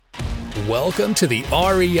Welcome to the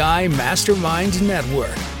REI Mastermind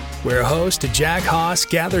Network, where host Jack Haas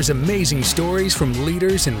gathers amazing stories from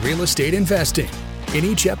leaders in real estate investing. In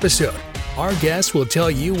each episode, our guests will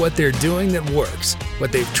tell you what they're doing that works,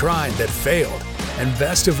 what they've tried that failed, and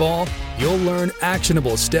best of all, you'll learn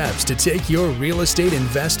actionable steps to take your real estate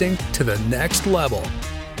investing to the next level.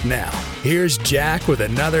 Now, here's Jack with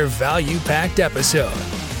another value-packed episode.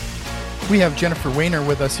 We have Jennifer Wehner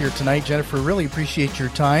with us here tonight. Jennifer, really appreciate your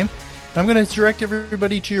time. I'm going to direct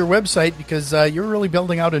everybody to your website because you're really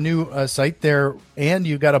building out a new site there, and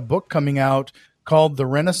you've got a book coming out called The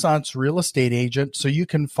Renaissance Real Estate Agent. So you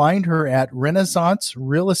can find her at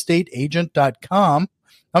renaissancerealestateagent.com.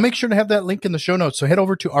 I'll make sure to have that link in the show notes. So head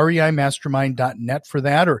over to reimastermind.net for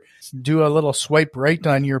that, or do a little swipe right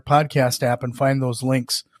on your podcast app and find those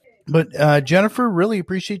links. But Jennifer, really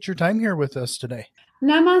appreciate your time here with us today.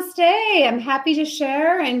 Namaste. I'm happy to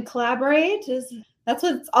share and collaborate. That's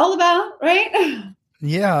what it's all about, right?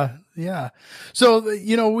 Yeah. So,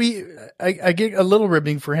 I get a little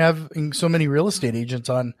ribbing for having so many real estate agents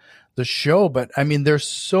on the show, but I mean, there's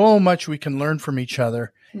so much we can learn from each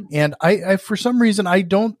other. And I for some reason, I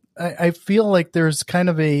feel like there's kind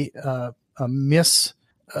of a miss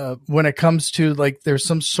when it comes to like, there's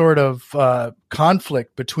some sort of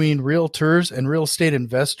conflict between realtors and real estate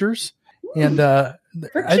investors. And I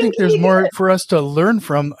think there's more for us to learn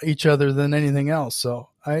from each other than anything else. So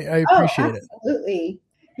I appreciate it. Absolutely.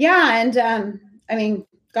 Yeah. And I mean,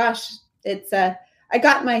 gosh, it's I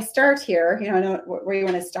got my start here. I know where you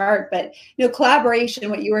want to start, but collaboration,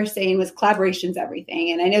 what you were saying was collaboration's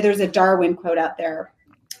everything. And I know there's a Darwin quote out there.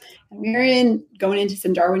 We're going into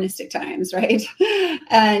some Darwinistic times, right?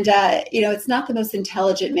 And, it's not the most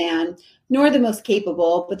intelligent man, nor the most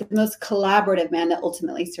capable, but the most collaborative man that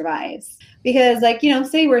ultimately survives. Because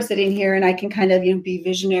say we're sitting here and I can kind of, be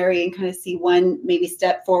visionary and kind of see one maybe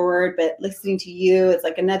step forward, but listening to you, it's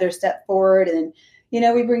like another step forward. And,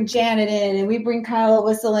 we bring Janet in and we bring Kyle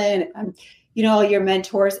Whistle in, all your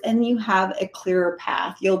mentors, and you have a clearer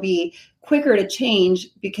path. You'll be quicker to change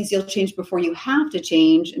because you'll change before you have to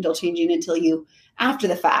change, until changing until you after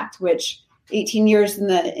the fact, which 18 years in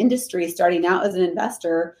the industry, starting out as an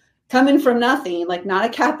investor, coming from nothing, like not a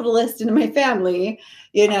capitalist in my family,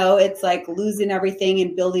 it's like losing everything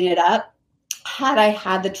and building it up. Had I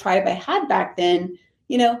had the tribe I had back then,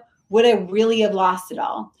 would I really have lost it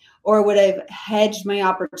all? Or would I have hedged my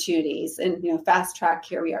opportunities? And, fast track,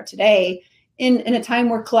 here we are today in a time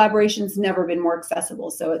where collaboration's never been more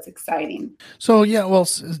accessible. So it's exciting. So, yeah, well,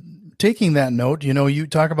 taking that note, you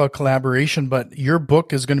talk about collaboration, but your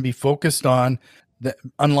book is going to be focused on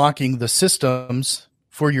unlocking the systems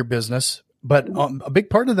for your business. But a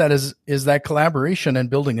big part of that is that collaboration and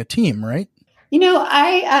building a team, right?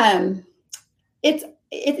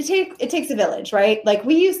 It takes a village, right? Like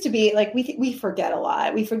we used to be, like we forget a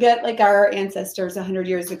lot. We forget like our ancestors 100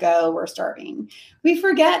 years ago were starving. We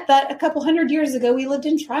forget that a couple hundred years ago we lived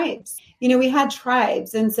in tribes. We had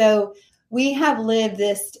tribes, and so we have lived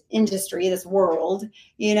this industry, this world,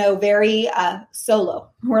 very solo.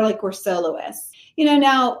 We're soloists.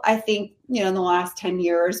 Now I think, in the last 10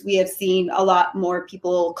 years, we have seen a lot more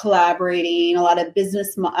people collaborating, a lot of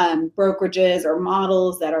business brokerages or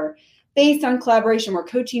models that are based on collaboration or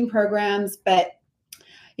coaching programs. But,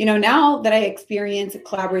 now that I experience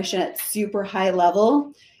collaboration at super high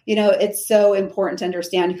level, it's so important to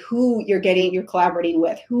understand who you're collaborating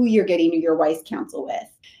with, who you're getting your wise counsel with.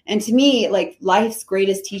 And to me, like life's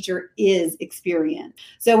greatest teacher is experience.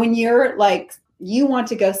 So when you're like, you want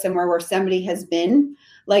to go somewhere where somebody has been,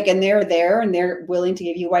 and they're there and they're willing to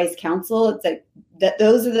give you wise counsel, it's like that.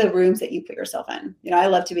 Those are the rooms that you put yourself in. I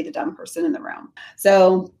love to be the dumb person in the room.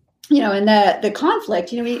 So, and the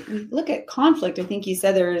conflict, we look at conflict. I think you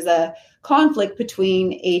said there is a conflict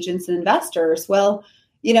between agents and investors. Well,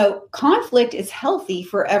 conflict is healthy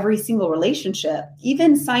for every single relationship.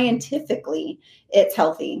 Even scientifically, it's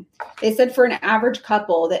healthy. They said for an average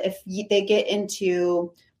couple that if they get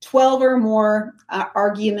into 12 or more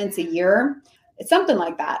arguments a year, it's something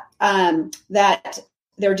like that, that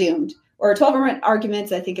they're doomed. Or 12 or more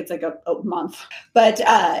arguments, I think it's like a month. But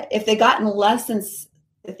if they gotten less than,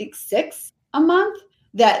 I think, 6 a month,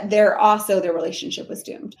 that their relationship was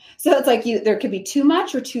doomed. So it's like there could be too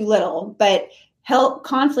much or too little, but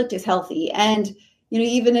conflict is healthy. And,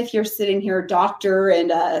 even if you're sitting here, doctor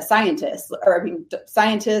and scientist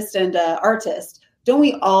and artist, don't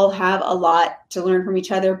we all have a lot to learn from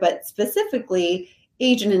each other, but specifically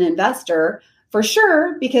agent and investor for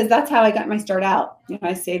sure, because that's how I got my start out.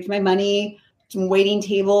 I saved my money, waiting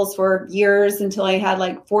tables for years until I had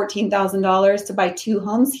like $14,000 to buy 2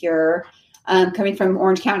 homes here, coming from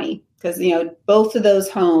Orange County. because, both of those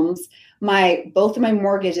homes, both of my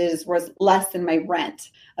mortgages was less than my rent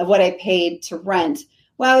of what I paid to rent.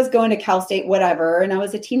 Well, I was going to Cal State, whatever. And I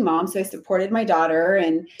was a teen mom. So I supported my daughter,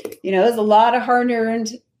 and, it was a lot of hard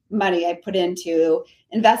earned money I put into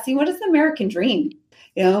investing. What is the American dream?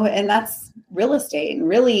 And that's real estate. And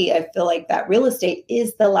really, I feel like that real estate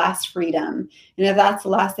is the last freedom. And if that's the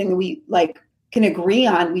last thing that we can agree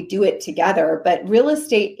on, we do it together. But real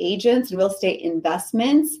estate agents and real estate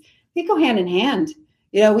investments, they go hand in hand.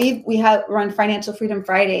 We have run Financial Freedom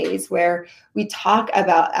Fridays where we talk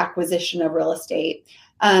about acquisition of real estate.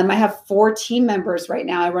 I have 4 team members right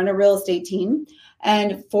now. I run a real estate team,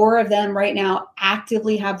 and 4 of them right now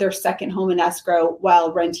actively have their second home in escrow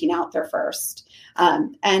while renting out their first.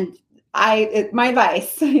 And my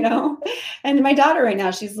advice, and my daughter right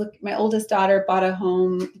now, my oldest daughter bought a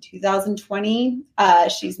home in 2020.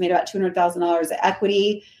 She's made about $200,000 of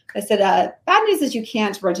equity. I said, bad news is you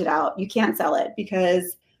can't rent it out. You can't sell it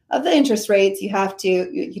because of the interest rates. You have to,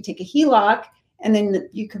 you take a HELOC and then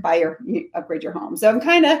you can you upgrade your home. So I'm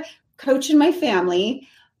kind of coaching my family,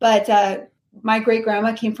 but my great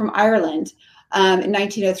grandma came from Ireland. In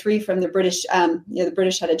 1903 from the British, the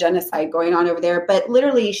British had a genocide going on over there, but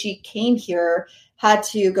literally she came here, had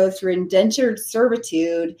to go through indentured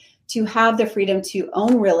servitude to have the freedom to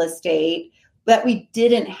own real estate that we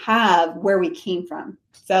didn't have where we came from.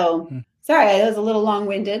 So sorry, that was a little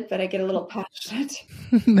long-winded, but I get a little passionate.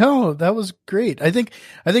 No, that was great. I think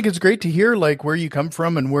it's great to hear where you come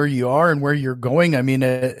from and where you are and where you're going. I mean,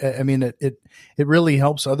 it really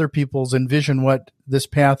helps other people's envision what this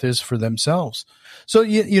path is for themselves. So,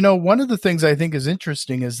 one of the things I think is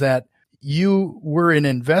interesting is that you were an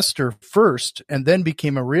investor first and then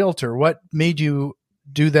became a realtor. What made you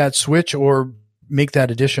do that switch or make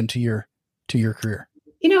that addition to your career?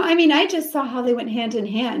 I just saw how they went hand in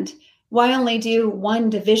hand. Why only do one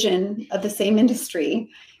division of the same industry?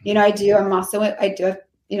 I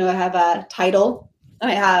have a title,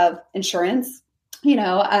 I have insurance,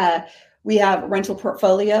 we have rental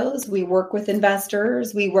portfolios, we work with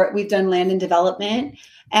investors, we've done land and development,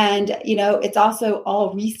 and, it's also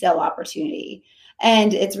all resale opportunity.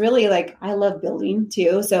 And it's really I love building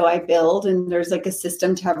too. So I build, and there's a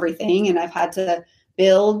system to everything. And I've had to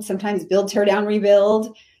sometimes build, tear down,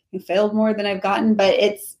 rebuild, and failed more than I've gotten, but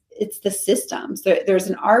it's the systems. There's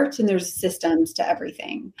an art and there's systems to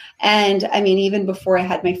everything. And even before I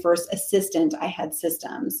had my first assistant, I had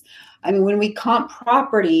systems. When we comp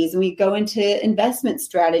properties and we go into investment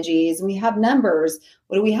strategies and we have numbers,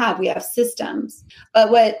 what do we have? We have systems. But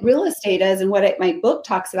what real estate is, and what my book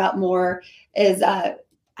talks about more, is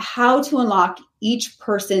how to unlock each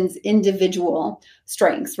person's individual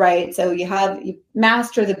strengths, right? So you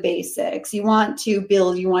master the basics. You want to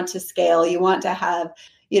build, you want to scale, you want to have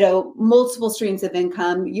multiple streams of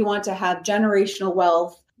income. You want to have generational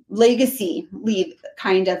wealth, legacy, leave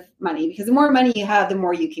kind of money, because the more money you have, the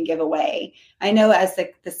more you can give away. I know as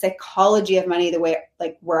the psychology of money, the way,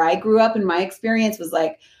 where I grew up and my experience was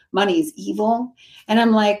money is evil. And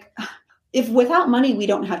I'm if without money, we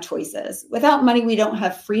don't have choices. Without money, we don't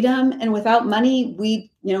have freedom. And without money,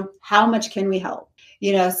 how much can we help?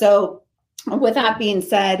 So with that being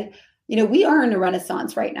said, we are in a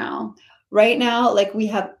renaissance right now. Right now, we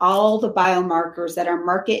have all the biomarkers that our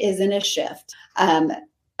market is in a shift.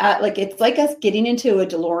 It's like us getting into a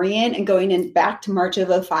DeLorean and going back to March of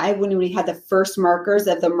 2005 when we had the first markers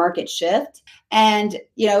of the market shift. And,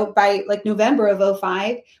 by November of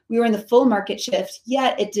 2005, we were in the full market shift,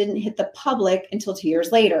 yet it didn't hit the public until 2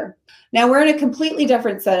 years later. Now we're in a completely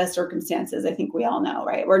different set of circumstances. I think we all know,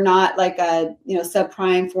 right? We're not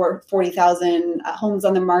subprime for 40,000 homes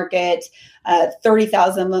on the market,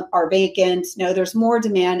 30,000 are vacant. No, there's more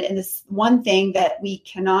demand. And this one thing that we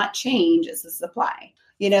cannot change is the supply.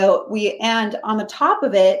 And on the top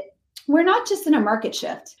of it, we're not just in a market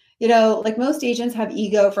shift. Most agents have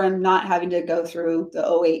ego from not having to go through the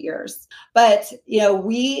 2008 years. But,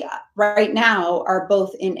 we right now are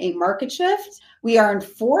both in a market shift. We are in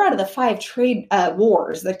 4 out of the 5 trade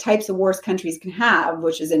wars, the types of wars countries can have,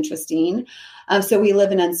 which is interesting. So we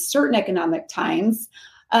live in uncertain economic times.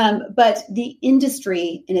 But the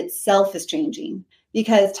industry in itself is changing,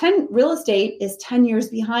 because real estate is 10 years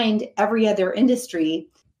behind every other industry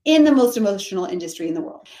in the most emotional industry in the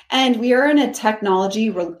world. And we are in a technology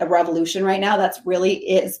revolution right now. That's really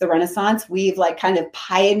is the Renaissance. We've kind of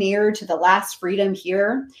pioneered to the last freedom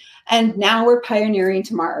here. And now we're pioneering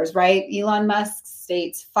to Mars, right? Elon Musk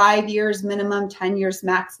states 5 years minimum, 10 years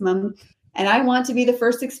maximum. And I want to be the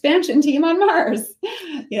first expansion team on Mars,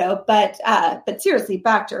 but seriously,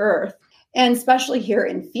 back to Earth. And especially here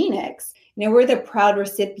in Phoenix, we're the proud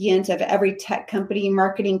recipient of every tech company,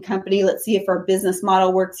 marketing company. Let's see if our business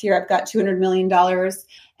model works here. I've got $200 million.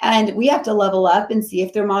 And we have to level up and see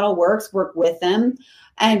if their model works, work with them,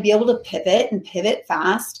 and be able to pivot and pivot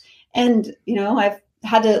fast. And,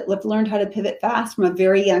 I've learned how to pivot fast from a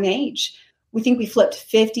very young age. We think we flipped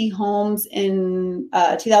 50 homes in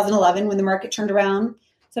 2011 when the market turned around.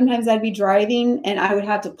 Sometimes I'd be driving and I would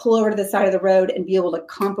have to pull over to the side of the road and be able to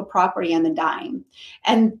comp a property on the dime.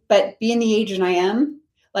 But being the agent I am,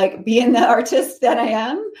 like being the artist that I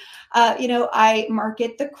am, I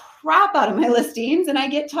market the crap out of my listings and I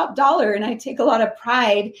get top dollar, and I take a lot of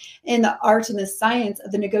pride in the art and the science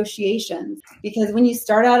of the negotiations. Because when you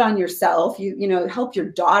start out on yourself, you help your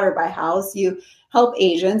daughter buy a house, you help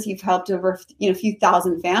agents, you've helped over a few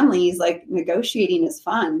thousand families. Like, negotiating is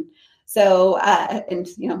fun. So,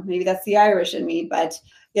 maybe that's the Irish in me, but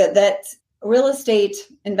that real estate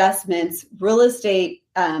investments, real estate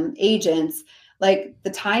agents, like the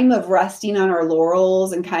time of resting on our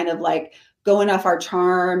laurels and kind of like going off our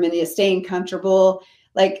charm and staying comfortable,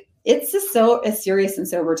 like it's just a serious and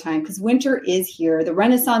sober time, because winter is here. The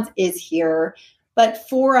Renaissance is here. But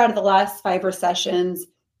 4 out of the last 5 recessions,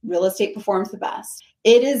 real estate performs the best.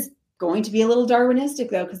 It is going to be a little Darwinistic,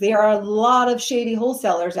 though, because there are a lot of shady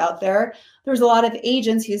wholesalers out there. There's a lot of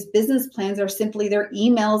agents whose business plans are simply their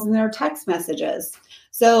emails and their text messages.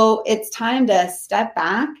 So it's time to step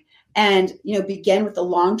back and, begin with the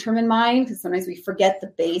long-term in mind, because sometimes we forget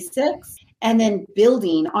the basics, and then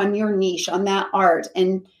building on your niche, on that art.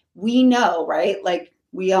 And we know, right? Like,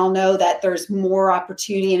 we all know that there's more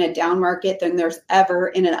opportunity in a down market than there's ever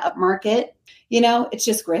in an up market. It's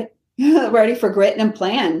just grit. Ready for grit and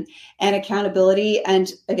plan and accountability,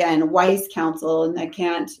 and again, wise counsel. And I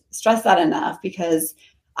can't stress that enough, because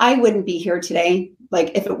I wouldn't be here today,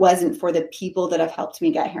 like, if it wasn't for the people that have helped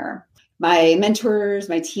me get here. My mentors,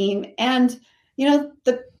 my team, and the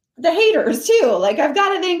haters too. Like, I've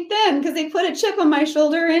got to thank them, because they put a chip on my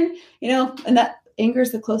shoulder, and and that anger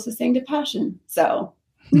is the closest thing to passion. So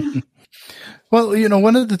well,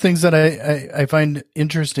 one of the things that I find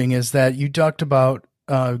interesting is that you talked about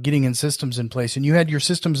getting in systems in place, and you had your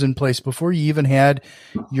systems in place before you even had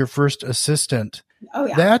your first assistant. Oh,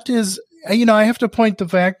 yeah. That is, I have to point the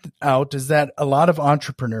fact out is that a lot of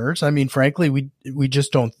entrepreneurs, frankly, we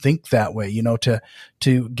just don't think that way,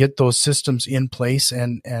 to get those systems in place,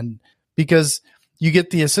 and because you get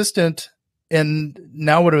the assistant, and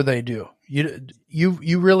now what do?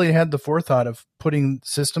 You really had the forethought of putting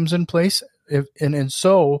systems in place. And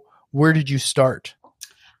so where did you start?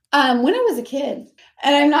 When I was a kid.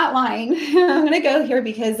 And I'm not lying. I'm going to go here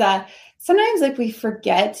because sometimes we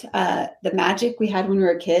forget the magic we had when we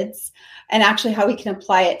were kids, and actually how we can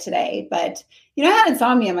apply it today. But, I had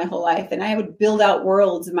insomnia my whole life, and I would build out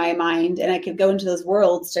worlds in my mind, and I could go into those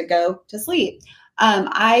worlds to go to sleep.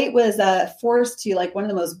 I was forced to one of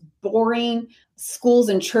the most boring schools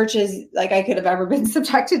and churches I could have ever been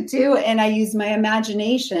subjected to. And I used my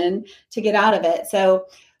imagination to get out of it. So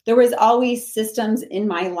there was always systems in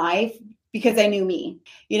my life, because I knew me,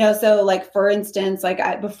 so for instance,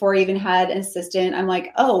 before I even had an assistant, I'm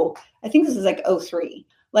like, oh, I think this was 03.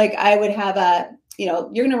 I would have you're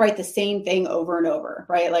going to write the same thing over and over,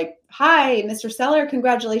 right? Hi, Mr. Seller,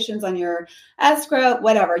 congratulations on your escrow,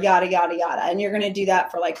 whatever, yada, yada, yada. And you're going to do that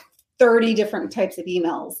for 30 different types of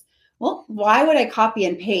emails. Well, why would I copy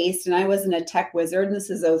and paste? And I wasn't a tech wizard, and this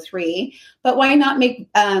is 03, but why not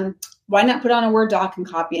put on a Word doc and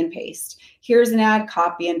copy and paste? Here's an ad,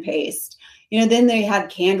 copy and paste. Then they had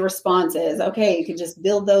canned responses. Okay, you could just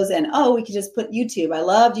build those in. Oh, we could just put YouTube. I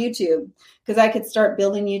loved YouTube because I could start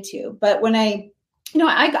building YouTube. But when I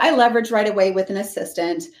leveraged right away with an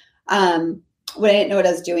assistant when I didn't know what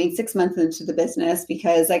I was doing 6 months into the business,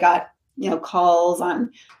 because I got, calls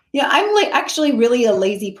on, I'm actually really a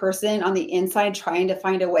lazy person on the inside, trying to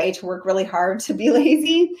find a way to work really hard to be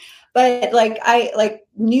lazy. But I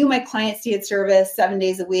knew my clients needed service 7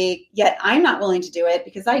 days a week, yet I'm not willing to do it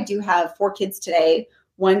because I do have 4 kids today,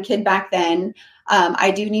 1 kid back then.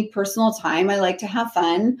 I do need personal time. I like to have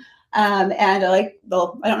fun. And I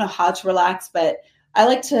don't know how to relax, but I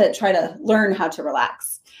like to try to learn how to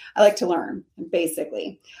relax. I like to learn,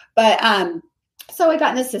 basically. But so I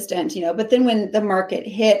got an assistant, but then when the market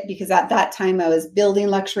hit, because at that time I was building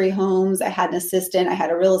luxury homes, I had an assistant, I had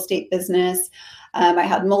a real estate business. I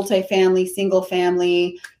had multifamily, single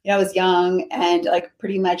family. I was young, and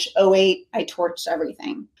pretty much 08, I torched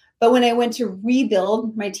everything. But when I went to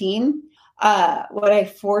rebuild my team, what I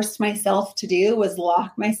forced myself to do was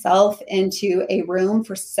lock myself into a room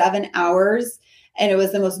for 7 hours. And it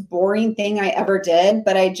was the most boring thing I ever did,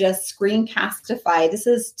 but I just screencastify. This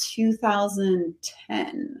is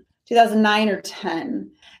 2010, 2009 or 10.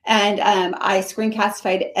 And I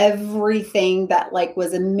screencastified everything that like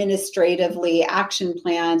was administratively action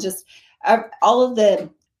plan, just all of the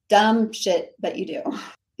dumb shit that you do.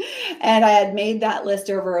 And I had made that list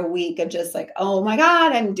over a week of just like, oh my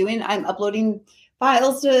God, I'm uploading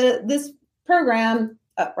files to this program.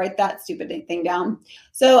 Write that stupid thing down.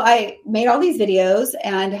 So I made all these videos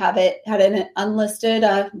and had an unlisted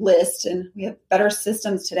list, and we have better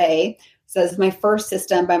systems today. So this is my first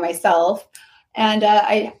system by myself. And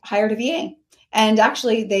I hired a VA. And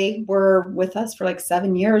actually they were with us for like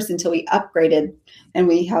 7 years until we upgraded, and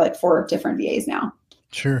we have like 4 different VAs now.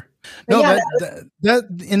 Sure. No, yeah,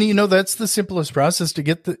 that's the simplest process to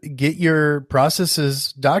get your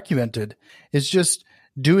processes documented. It's just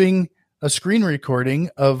doing a screen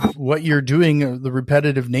recording of what you're doing, the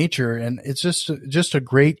repetitive nature. And it's just a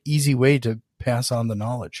great, easy way to pass on the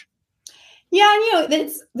knowledge. Yeah.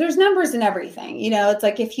 And there's numbers in everything, it's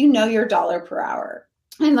like, if you know your dollar per hour,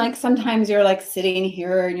 and like, sometimes you're like sitting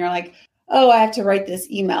here and you're like, oh, I have to write this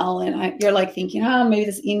email. And you're like thinking, oh, maybe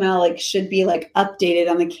this email like should be like updated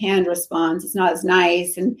on the canned response. It's not as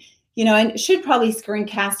nice. And, and should probably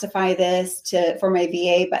screencastify this for my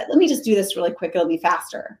VA, but let me just do this really quick. It'll be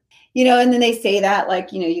faster, and then they say that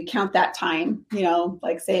like, you count that time,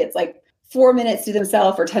 like say it's like 4 minutes to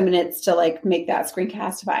themselves or 10 minutes to like make that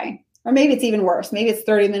screencastify. Or maybe it's even worse. Maybe it's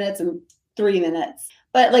 30 minutes and 3 minutes.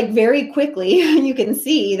 But like very quickly, you can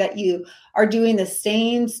see that you are doing the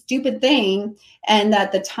same stupid thing, and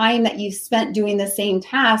that the time that you spent doing the same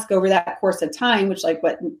task over that course of time, which like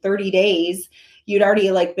 30 days, you'd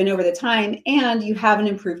already like been over the time, and you haven't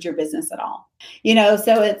improved your business at all.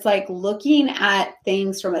 So it's like looking at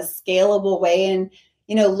things from a scalable way, and,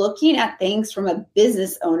 looking at things from a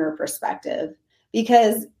business owner perspective,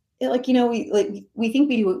 because we think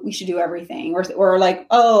we should do everything, or like,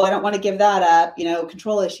 oh, I don't want to give that up,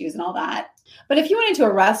 control issues and all that. But if you went into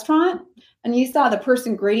a restaurant and you saw the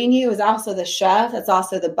person greeting you is also the chef, that's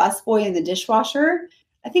also the busboy and the dishwasher,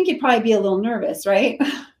 I think you'd probably be a little nervous, right?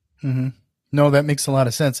 Mm-hmm. No, that makes a lot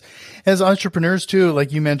of sense. As entrepreneurs too,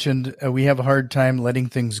 like you mentioned, we have a hard time letting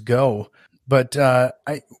things go. But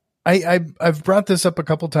I've brought this up a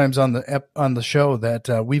couple times on the show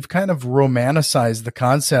that we've kind of romanticized the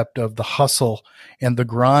concept of the hustle and the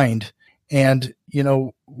grind. And,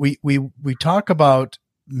 we talk about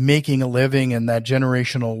making a living and that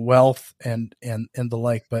generational wealth and the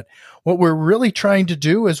like. But what we're really trying to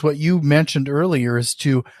do is what you mentioned earlier, is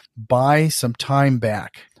to buy some time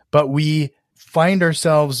back. But we find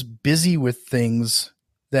ourselves busy with things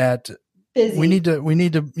that we need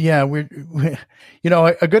to, yeah, we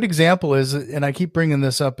a good example is, and I keep bringing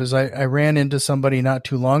this up, is I ran into somebody not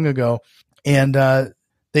too long ago, and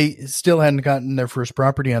they still hadn't gotten their first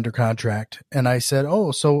property under contract. And I said,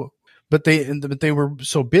 but they were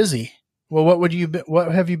so busy. Well, what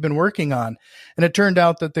have you been working on? And it turned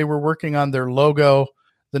out that they were working on their logo,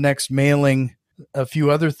 the next mailing, a few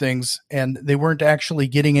other things, and they weren't actually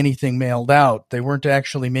getting anything mailed out. They weren't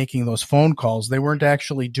actually making those phone calls. They weren't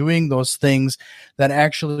actually doing those things that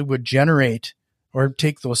actually would generate or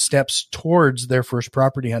take those steps towards their first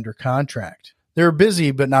property under contract. They were busy,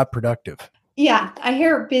 but not productive. Yeah, I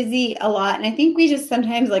hear busy a lot. And I think we just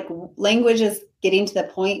sometimes like language is getting to the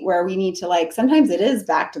point where we need to like, sometimes it is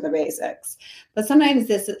back to the basics, but sometimes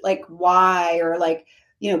this is like why, or like,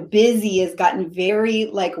 busy has gotten very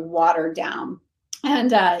like watered down.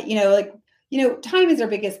 And, time is our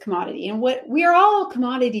biggest commodity, and we are all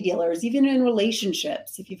commodity dealers, even in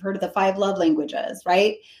relationships. If you've heard of the 5 love languages,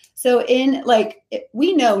 right? So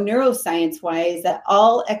we know neuroscience wise that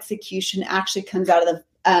all execution actually comes out of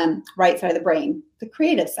the right side of the brain, the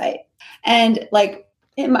creative side. And like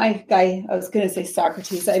I was going to say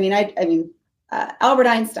Socrates. Albert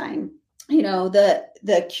Einstein,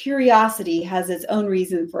 the curiosity has its own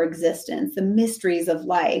reason for existence, the mysteries of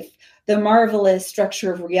life, the marvelous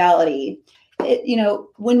structure of reality.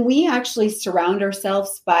 When we actually surround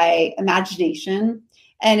ourselves by imagination,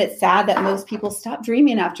 and it's sad that most people stop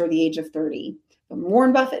dreaming after the age of 30. But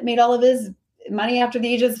Warren Buffett made all of his money after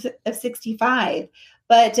the age of 65.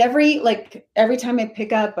 But every time I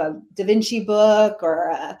pick up a Da Vinci book or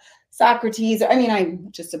a Socrates,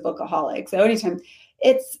 I'm just a bookaholic. So anytime,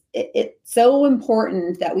 it's so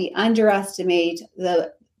important that we underestimate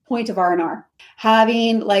the point of R&R.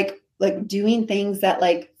 Having like doing things that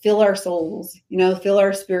like fill our souls, fill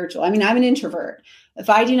our spiritual. I'm an introvert. If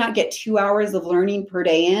I do not get 2 hours of learning per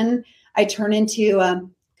day in, I turn into kind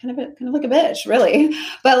of like a bitch, really.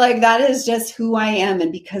 But like that is just who I am,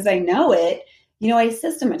 and because I know it, I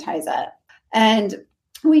systematize it. And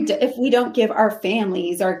if we don't give our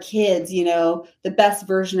families, our kids, the best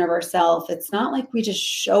version of ourselves, it's not like we just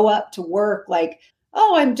show up to work like,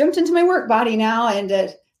 oh, I'm jumped into my work body now and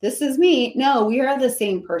this is me. No, we are the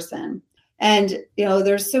same person. And,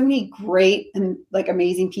 there's so many great and like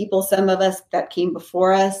amazing people, some of us that came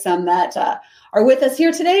before us, some that are with us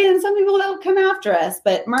here today, and some people that will come after us.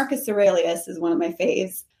 But Marcus Aurelius is one of my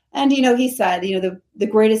faves. And, he said, the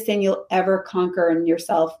greatest thing you'll ever conquer in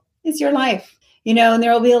yourself is your life. And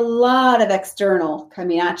there will be a lot of external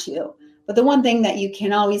coming at you. But the one thing that you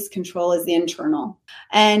can always control is the internal.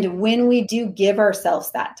 And when we do give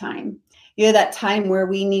ourselves that time, that time where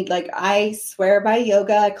we need, like, I swear by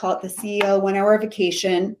yoga, I call it the CEO 1 hour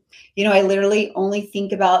vacation. I literally only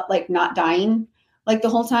think about like not dying like the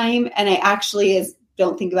whole time. And I actually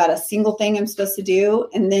don't think about a single thing I'm supposed to do.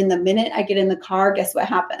 And then the minute I get in the car, guess what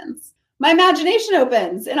happens? My imagination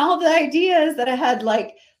opens and all the ideas that I had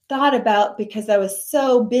like thought about because I was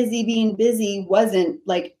so busy being busy wasn't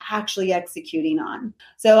like actually executing on.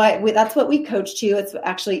 So that's what we coach to. It's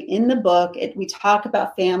actually in the book. We talk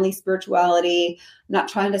about family spirituality. I'm not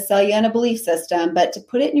trying to sell you on a belief system, but to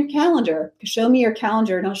put it in your calendar. Show me your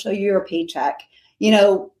calendar and I'll show you your paycheck.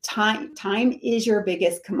 Time is your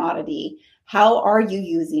biggest commodity. How are you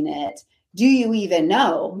using it? Do you even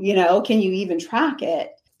know? Can you even track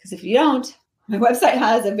it? Because if you don't, my website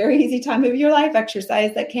has a very easy time of your life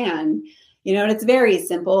exercise that can, and it's very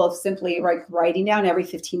simple of simply like writing down every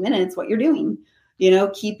 15 minutes what you're doing,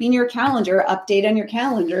 keeping your calendar, update on your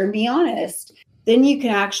calendar and be honest. Then you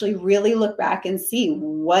can actually really look back and see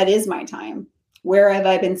what is my time? Where have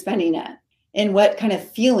I been spending it? And what kind of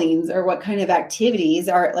feelings or what kind of activities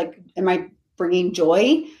are like, am I bringing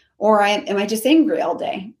joy or am I just angry all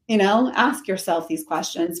day? Ask yourself these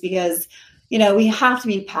questions because, we have to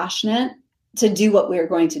be passionate to do what we're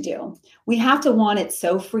going to do. We have to want it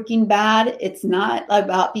so freaking bad. It's not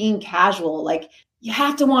about being casual. Like you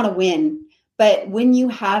have to want to win. But when you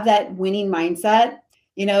have that winning mindset,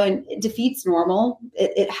 and defeat's normal,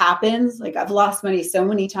 it happens. Like I've lost money so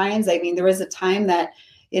many times. I mean, there was a time that,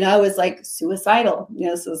 I was like suicidal.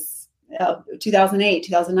 This was 2008,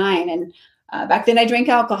 2009. And back then I drank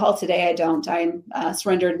alcohol. Today I don't. I'm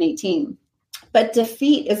surrendered in 18. But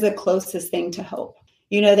defeat is the closest thing to hope.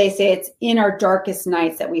 They say it's in our darkest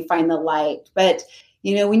nights that we find the light. But,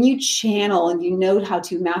 when you channel and you know how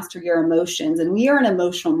to master your emotions, and we are an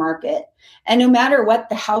emotional market. And no matter what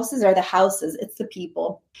the houses are, the houses, it's the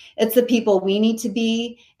people. It's the people we need to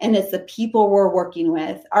be, and it's the people we're working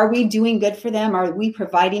with. Are we doing good for them? Are we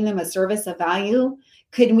providing them a service of value?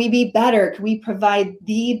 Could we be better? Could we provide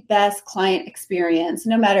the best client experience,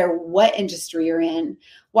 no matter what industry you're in?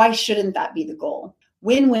 Why shouldn't that be the goal?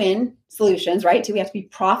 Win-win solutions, right? Do we have to be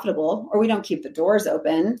profitable or we don't keep the doors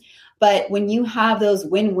open? But when you have those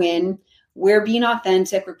win-win, we're being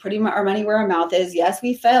authentic. We're putting our money where our mouth is. Yes,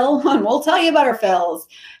 we fail and we'll tell you about our fails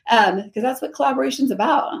because that's what collaboration's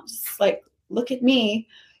about. Just like, look at me,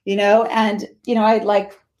 and, I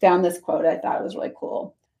found this quote. I thought it was really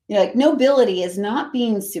cool. Nobility is not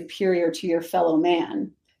being superior to your fellow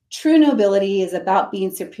man. True nobility is about being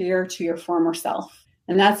superior to your former self.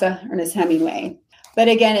 And that's Ernest Hemingway. But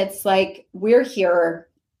again, it's like we're here,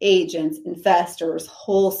 agents, investors,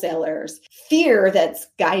 wholesalers, fear that's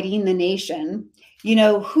guiding the nation.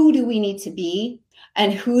 Who do we need to be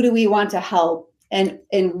and who do we want to help and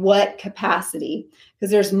in what capacity?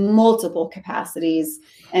 Because there's multiple capacities.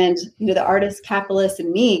 And, the artist capitalist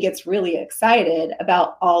in me gets really excited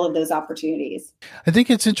about all of those opportunities. I think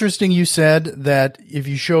it's interesting you said that if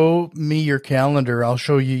you show me your calendar, I'll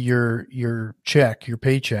show you your check, your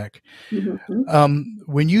paycheck.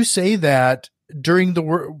 Mm-hmm. When you say that during the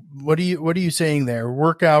work, what are you saying there?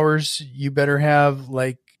 Work hours, you better have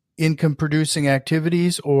like income producing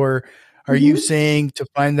activities, or are you saying to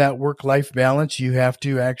find that work-life balance, you have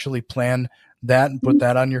to actually plan that and put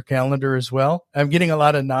that on your calendar as well? I'm getting a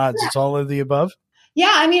lot of nods. Yeah. It's all of the above.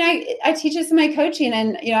 Yeah. I mean, I teach this in my coaching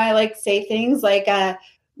and, I like say things like,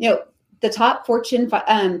 the top Forbes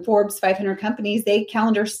 500 companies, they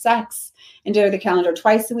calendar sex into the calendar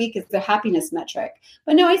twice a week is the happiness metric.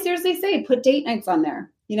 But no, I seriously say, put date nights on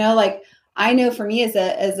there. I know for me as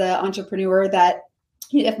a entrepreneur that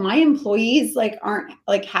if my employees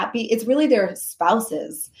aren't happy, it's really their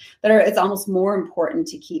spouses it's almost more important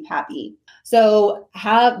to keep happy. So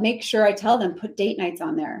make sure I tell them, put date nights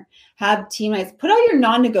on there, have team nights, put all your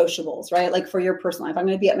non-negotiables, right? Like for your personal life, I'm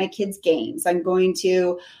going to be at my kids' games. I'm going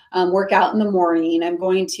to work out in the morning. I'm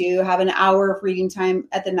going to have an hour of reading time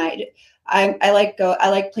at the night. I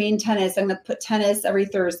like playing tennis. I'm going to put tennis every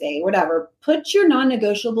Thursday, whatever. Put your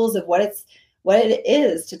non-negotiables of what it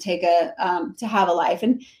is to take to have a life.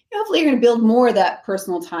 And hopefully you're going to build more of that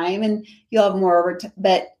personal time, and you'll have more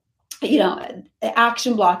but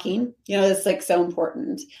action blocking, is like so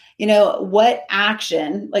important. What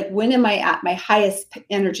action, like when am I at my highest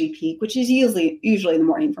energy peak, which is usually in the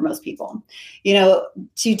morning for most people,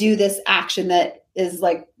 to do this action that is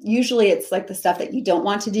like, usually it's like the stuff that you don't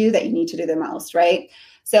want to do that you need to do the most, right?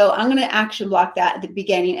 So I'm going to action block that at the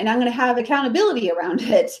beginning, and I'm going to have accountability around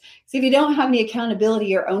it. So if you don't have any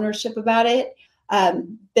accountability or ownership about it,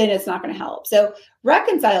 then it's not going to help. So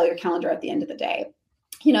reconcile your calendar at the end of the day.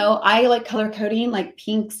 I like color coding, like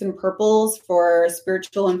pinks and purples for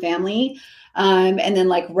spiritual and family. And then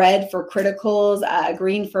like red for criticals,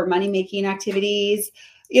 green for money-making activities.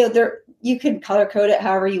 You can color code it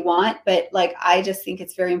however you want, but like, I just think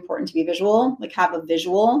it's very important to be visual, like have a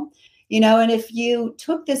visual, and if you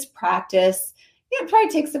took this practice, it probably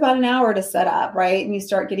takes about an hour to set up, right? And you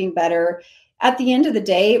start getting better. At the end of the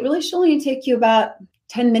day, it really should only take you about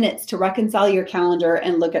 10 minutes to reconcile your calendar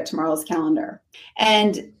and look at tomorrow's calendar.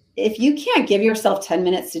 And if you can't give yourself 10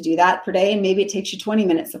 minutes to do that per day, and maybe it takes you 20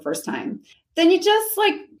 minutes the first time, then you just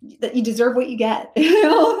that you deserve what you get.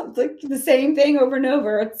 It's like the same thing over and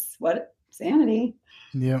over. It's sanity.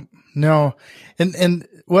 Yeah, no. And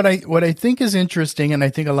what I think is interesting, and I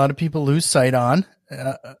think a lot of people lose sight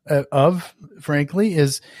of, frankly,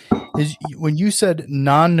 is when you said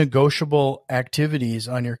non-negotiable activities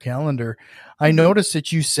on your calendar, I noticed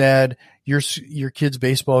that you said your kid's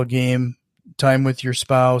baseball game, time with your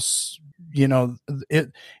spouse,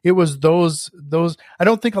 it was those, I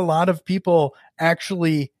don't think a lot of people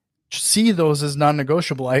actually see those as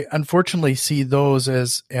non-negotiable. I unfortunately see those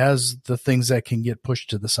as the things that can get pushed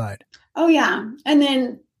to the side. Oh yeah. And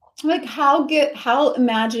then like how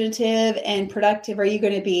imaginative and productive are you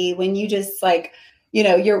going to be when you just like,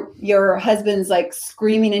 your husband's like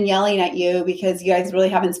screaming and yelling at you because you guys really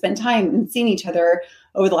haven't spent time and seen each other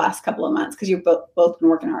over the last couple of months because you've both been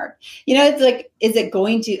working hard. It's like,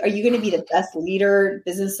 are you going to be the best leader,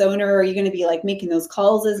 business owner? Are you going to be like making those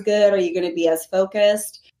calls as good? Are you going to be as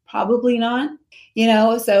focused? Probably not.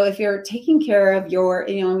 So if you're taking care of your,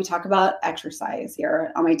 we talk about exercise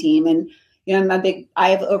here on my team, and,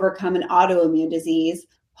 I've overcome an autoimmune disease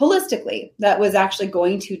holistically that was actually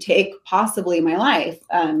going to take possibly my life,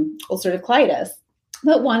 ulcerative colitis.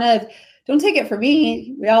 But don't take it from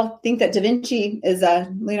me. We all think that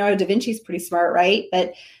Leonardo da Vinci is pretty smart, right?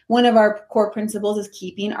 But one of our core principles is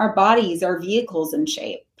keeping our bodies, our vehicles in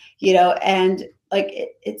shape, and like,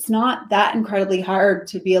 it's not that incredibly hard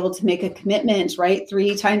to be able to make a commitment, right?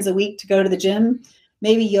 3 times a week to go to the gym,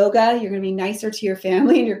 maybe yoga. You're going to be nicer to your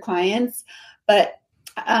family and your clients, but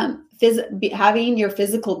having your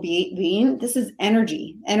physical being, this is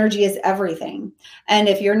energy. Energy is everything. And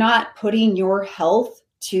if you're not putting your health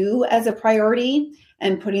too as a priority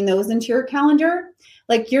and putting those into your calendar,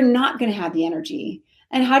 like, you're not going to have the energy.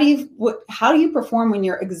 And how do you perform when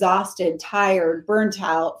you're exhausted, tired, burnt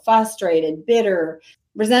out, frustrated, bitter,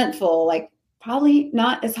 resentful? Like, probably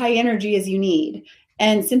not as high energy as you need.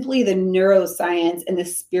 And simply the neuroscience and the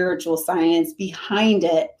spiritual science behind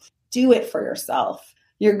it, do it for yourself.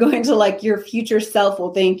 You're going to your future self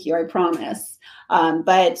will thank you, I promise.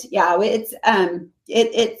 But yeah,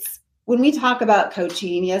 it's when we talk about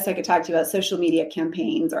coaching, yes, I could talk to you about social media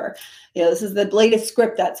campaigns, or, this is the latest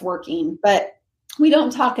script that's working, but we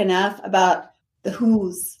don't talk enough about the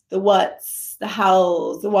who's, the what's, the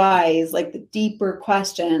how's, the why's, like the deeper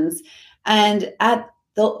questions. And at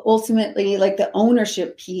the ultimately, like the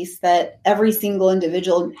ownership piece that every single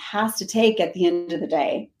individual has to take at the end of the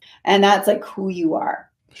day. And that's like who you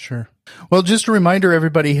are. Sure. Well, just a reminder,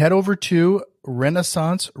 everybody, head over to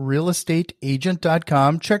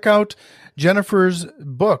renaissancerealestateagent.com. Check out Jennifer's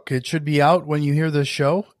book. It should be out when you hear this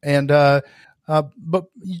show. And, but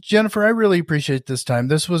Jennifer, I really appreciate this time.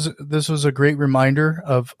 This was a great reminder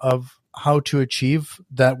of how to achieve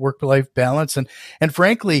that work-life balance. And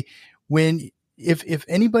frankly, if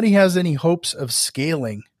anybody has any hopes of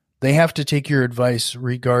scaling, they have to take your advice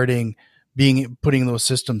regarding putting those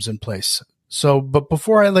systems in place. So, but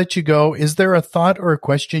before I let you go, is there a thought or a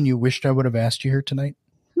question you wished I would have asked you here tonight?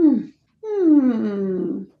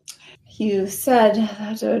 You said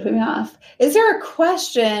that would put me off. Is there a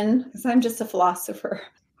question? Because I'm just a philosopher,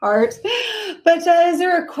 Art. But is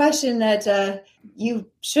there a question that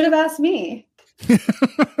you should have asked me?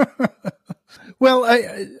 Well,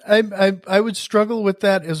 I would struggle with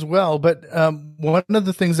that as well. But one of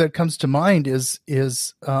the things that comes to mind is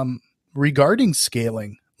regarding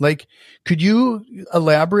scaling. Like, could you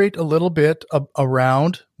elaborate a little bit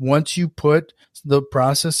around, once you put the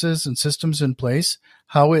processes and systems in place,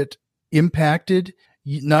 how it impacted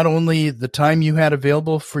not only the time you had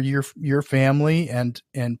available for your family and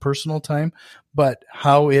personal time, but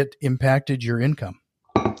how it impacted your income.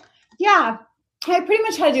 Yeah. I pretty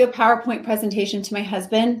much had to do a PowerPoint presentation to my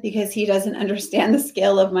husband because he doesn't understand the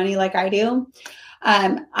scale of money like I do.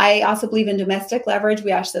 I also believe in domestic leverage.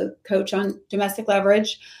 We actually coach on domestic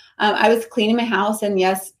leverage. I was cleaning my house, and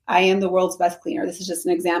yes, I am the world's best cleaner. This is just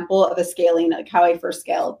an example of a scaling, like how I first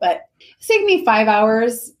scaled. But it's taking me 5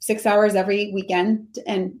 hours, 6 hours every weekend,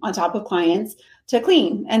 and on top of clients to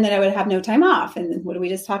clean. And then I would have no time off. And then what did we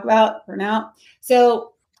just talk about? Burnout.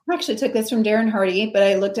 So I actually took this from Darren Hardy, but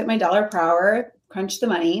I looked at my dollar per hour, crunched the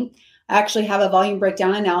money. I actually have a volume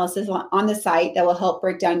breakdown analysis on the site that will help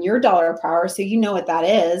break down your dollar per hour, so you know what that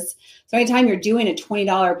is. So anytime you're doing a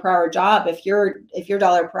 $20 per hour job, if your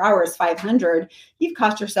dollar per hour is $500, you've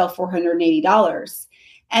cost yourself $480.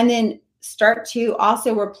 And then start to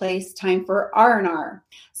also replace time for R&R.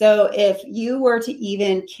 So if you were to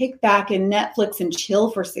even kick back and Netflix and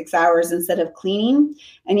chill for 6 hours instead of cleaning,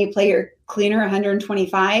 and you pay your cleaner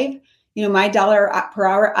 $125, my dollar per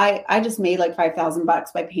hour, I just made like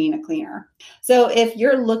 $5,000 by paying a cleaner. So if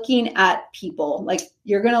you're looking at people, like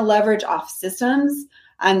you're going to leverage off systems,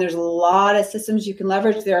 and there's a lot of systems you can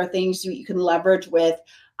leverage. There are things you can leverage with.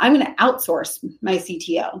 I'm going to outsource my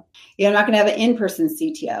CTO. I'm not going to have an in-person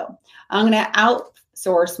CTO. I'm going to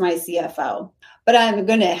outsource my CFO, but I'm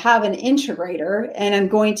going to have an integrator, and I'm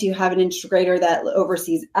going to have an integrator that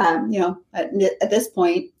oversees, at this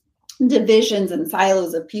point, divisions and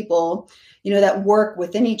silos of people, that work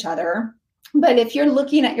within each other. But if you're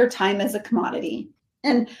looking at your time as a commodity,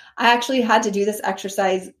 and I actually had to do this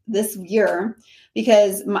exercise this year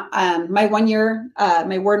because my 1 year,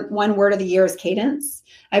 one word of the year is cadence.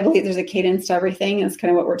 I believe there's a cadence to everything. That's kind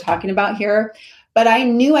of what we're talking about here. But I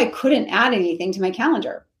knew I couldn't add anything to my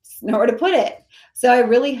calendar. Nowhere to put it. So I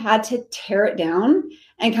really had to tear it down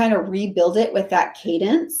and kind of rebuild it with that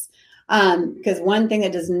cadence. Because one thing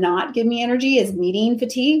that does not give me energy is meeting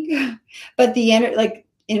fatigue, but like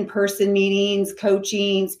in-person meetings,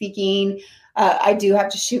 coaching, speaking, I do have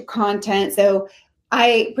to shoot content. So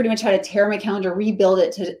I pretty much had to tear my calendar, rebuild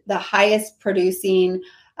it to the highest producing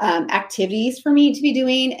activities for me to be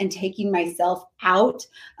doing, and taking myself out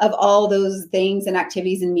of all those things and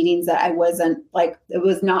activities and meetings that I wasn't like, it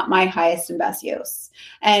was not my highest and best use.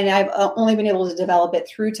 And I've only been able to develop it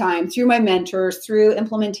through time, through my mentors, through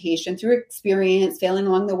implementation, through experience, failing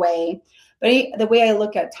along the way. But the way I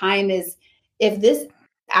look at time is, if this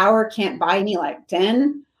hour can't buy me like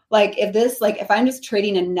 10, if I'm just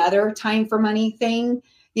trading another time for money thing,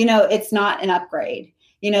 it's not an upgrade.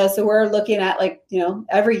 So we're looking at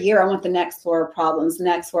every year I want the next floor of problems,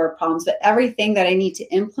 but everything that I need to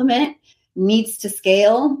implement needs to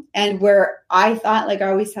scale. And where I thought I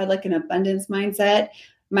always had an abundance mindset,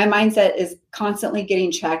 my mindset is constantly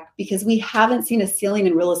getting checked because we haven't seen a ceiling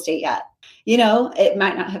in real estate yet. It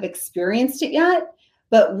might not have experienced it yet,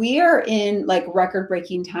 but we are in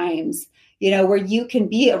record-breaking times, where you can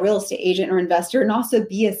be a real estate agent or investor and also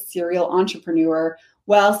be a serial entrepreneur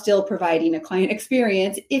while still providing a client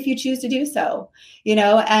experience if you choose to do so,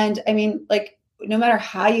 and I mean, no matter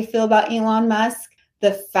how you feel about Elon Musk,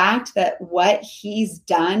 the fact that what he's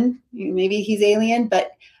done, maybe he's alien,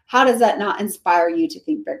 but how does that not inspire you to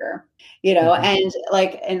think bigger,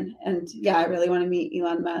 mm-hmm. and yeah, I really want to meet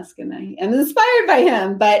Elon Musk, and I am inspired by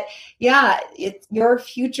him, but yeah, it's your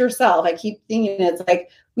future self. I keep thinking it's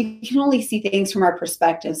we can only see things from our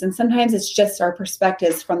perspectives, and sometimes it's just our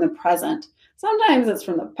perspectives from the present. Sometimes it's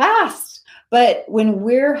from the past, but when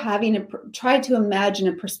we're having try to imagine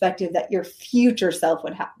a perspective that your future self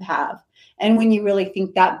would have. And when you really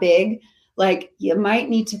think that big, you might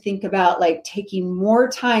need to think about taking more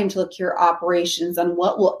time to look at your operations on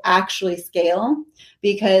what will actually scale,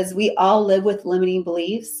 because we all live with limiting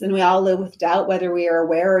beliefs and we all live with doubt, whether we are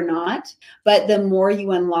aware or not. But the more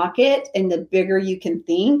you unlock it and the bigger you can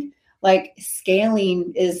think,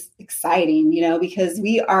 scaling is exciting, because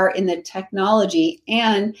we are in the technology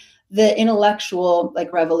and the intellectual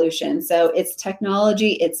revolution. So it's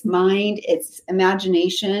technology, it's mind, it's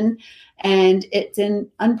imagination, and it's in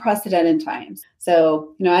unprecedented times.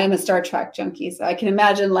 So, I am a Star Trek junkie, so I can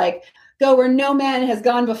imagine go where no man has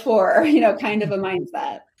gone before, kind of a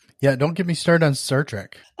mindset. Yeah, don't get me started on Star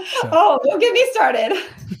Trek. So. Oh, don't get me started.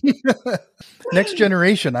 Next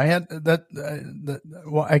Generation. I had that.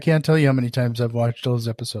 Well, I can't tell you how many times I've watched those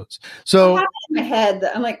episodes. So I have it in my head.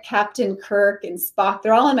 I'm like Captain Kirk and Spock.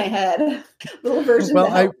 They're all in my head. Little versions.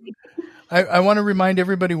 Well, I want to remind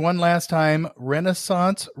everybody one last time,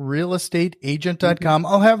 RenaissanceRealEstateAgent.com.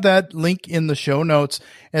 I'll have that link in the show notes,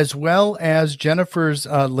 as well as Jennifer's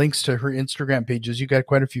links to her Instagram pages. You got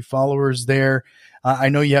quite a few followers there. I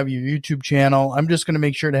know you have your YouTube channel. I'm just going to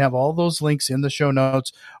make sure to have all those links in the show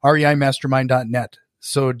notes, reimastermind.net.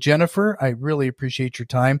 So Jennifer, I really appreciate your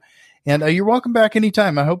time, and you're welcome back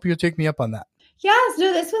anytime. I hope you'll take me up on that. Yes,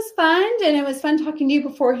 no, this was fun, and it was fun talking to you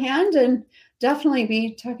beforehand, and definitely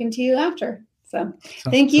be talking to you after. So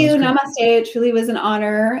thank you. Namaste. It truly was an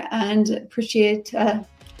honor, and appreciate the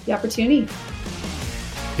opportunity.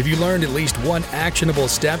 Have you learned at least one actionable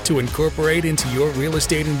step to incorporate into your real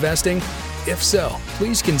estate investing? If so,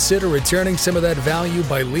 please consider returning some of that value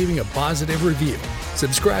by leaving a positive review,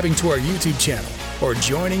 subscribing to our YouTube channel, or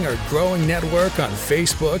joining our growing network on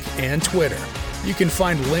Facebook and Twitter. You can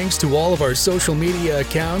find links to all of our social media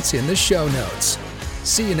accounts in the show notes.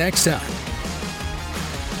 See you next time.